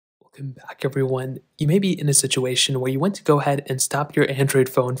Welcome back, everyone. You may be in a situation where you want to go ahead and stop your Android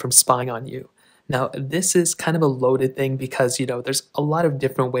phone from spying on you. Now, this is kind of a loaded thing because, there's a lot of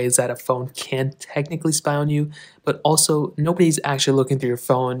different ways that a phone can technically spy on you, but also nobody's actually looking through your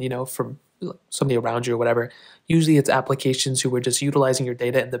phone, from somebody around you or whatever. Usually it's applications who are just utilizing your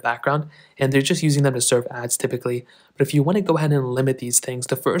data in the background and they're just using them to serve ads typically. But if you want to go ahead and limit these things,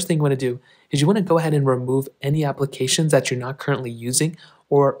 the first thing you want to do is you want to go ahead and remove any applications that you're not currently using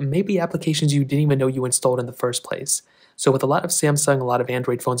or maybe applications you didn't even know you installed in the first place. So with a lot of Samsung, a lot of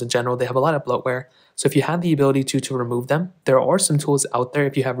Android phones in general, they have a lot of bloatware. So if you have the ability to remove them, there are some tools out there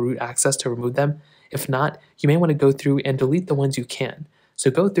if you have root access to remove them. If not, you may want to go through and delete the ones you can. So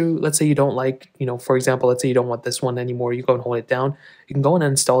go through, let's say you don't like, for example, let's say you don't want this one anymore, you go and hold it down, you can go and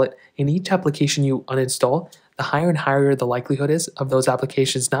uninstall it. In each application you uninstall, the higher and higher the likelihood is of those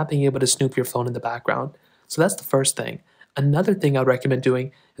applications not being able to snoop your phone in the background. So that's the first thing. Another thing I would recommend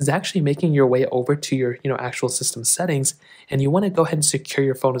doing is actually making your way over to your actual system settings, and you want to go ahead and secure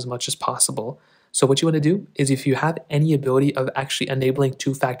your phone as much as possible. So what you want to do is if you have any ability of actually enabling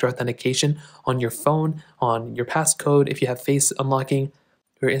two-factor authentication on your phone, on your passcode, if you have face unlocking,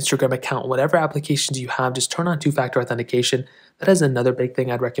 your Instagram account, whatever applications you have, just turn on two-factor authentication. That is another big thing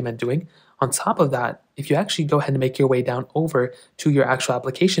I'd recommend doing. On top of that, if you actually go ahead and make your way down over to your actual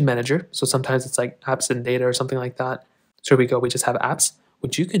application manager, so sometimes it's like apps and data or something like that. So here we go, we just have apps.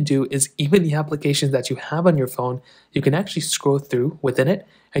 What you can do is even the applications that you have on your phone, you can actually scroll through within it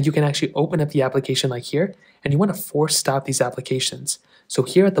and you can actually open up the application like here and you want to force stop these applications. So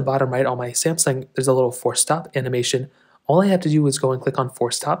here at the bottom right on my Samsung, there's a little force stop animation. All I have to do is go and click on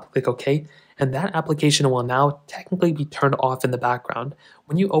force stop, click OK, and that application will now technically be turned off in the background.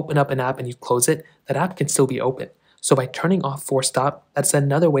 When you open up an app and you close it, that app can still be open. So by turning off force stop, that's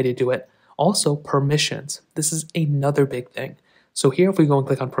another way to do it. Also, permissions. This is another big thing. So here, if we go and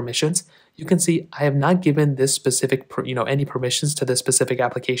click on permissions, you can see I have not given this specific, any permissions to this specific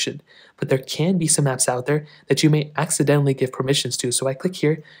application, but there can be some apps out there that you may accidentally give permissions to. So I click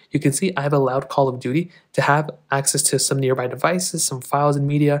here, you can see I have allowed Call of Duty to have access to some nearby devices, some files and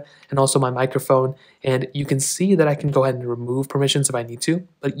media, and also my microphone. And you can see that I can go ahead and remove permissions if I need to,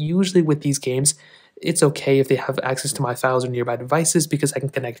 but usually with these games, it's okay if they have access to my files or nearby devices because I can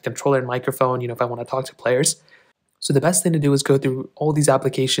connect a controller and microphone, if I want to talk to players. So the best thing to do is go through all these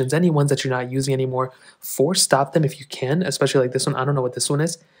applications, any ones that you're not using anymore, force stop them if you can, especially like this one. I don't know what this one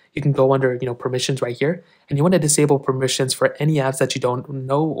is. You can go under, permissions right here, and you want to disable permissions for any apps that you don't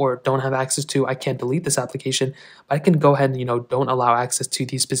know or don't have access to. I can't delete this application, but I can go ahead and, don't allow access to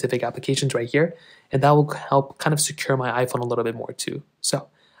these specific applications right here, and that will help kind of secure my iPhone a little bit more too. So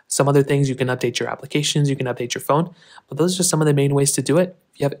some other things, you can update your applications, you can update your phone, but those are just some of the main ways to do it.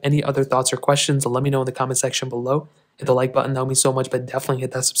 If you have any other thoughts or questions, let me know in the comment section below. Hit the like button, that would mean so much, but definitely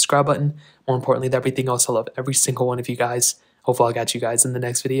hit that subscribe button. More importantly than everything else, I love every single one of you guys. Hopefully I'll catch you guys in the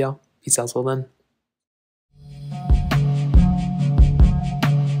next video. Peace out till then.